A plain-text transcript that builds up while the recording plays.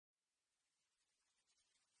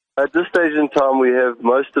At this stage in time, we have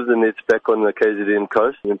most of the nets back on the KZN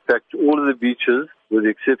coast. In fact, all of the beaches, with the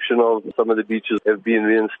exception of some of the beaches, have been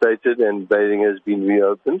reinstated and bathing has been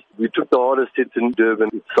reopened. We took the hardest hit in Durban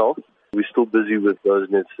itself. We're still busy with those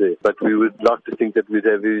nets there. But we would like to think that we'd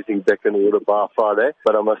have everything back in order by Friday.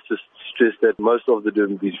 But I must just stress that most of the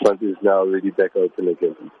Durban beachfront is now already back open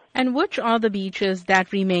again. And which are the beaches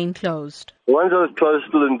that remain closed? The ones that are closed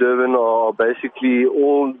still in Durban are basically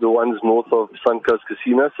all the ones north of Suncoast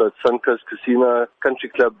Casino. So it's Suncoast Casino, Country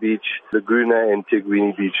Club Beach, Laguna and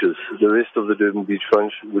Tegwini beaches. The rest of the Durban beachfront,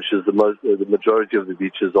 which is the majority of the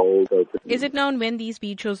beaches, are all open. Is it known when these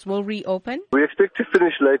beaches will reopen? We expect to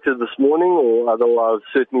finish later this morning, or otherwise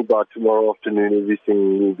certainly by tomorrow afternoon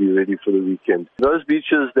everything will be ready for the weekend. Those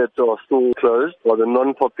beaches that are still closed are the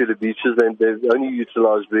non-popular beaches, and they're only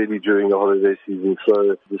utilized really during the holiday season.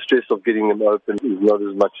 So the stress of getting them open is not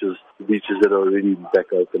as much as the beaches that are already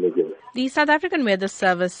back open again. The South African Weather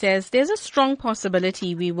Service says there's a strong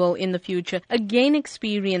possibility we will in the future again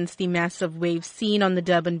experience the massive waves seen on the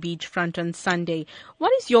Durban beachfront on Sunday.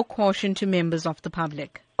 What is your caution to members of the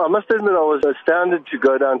public? I must admit I was astounded to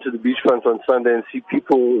go down to the beachfront on Sunday and see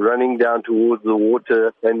people running down towards the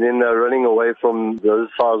water and then running away from those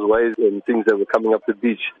size waves and things that were coming up the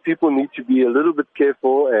beach. People need to be a little bit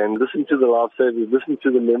careful and listen to the lifesavers, listen to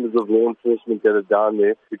the members of law enforcement that are down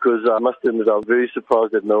there, because I must admit I'm very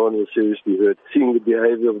surprised that no one was seriously hurt, seeing the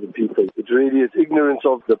behavior of the people. It really is ignorance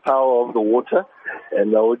of the power of the water,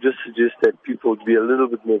 and I would just suggest that people be a little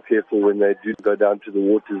bit more careful when they do go down to the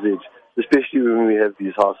water's edge, especially when we have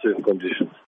these high surf conditions.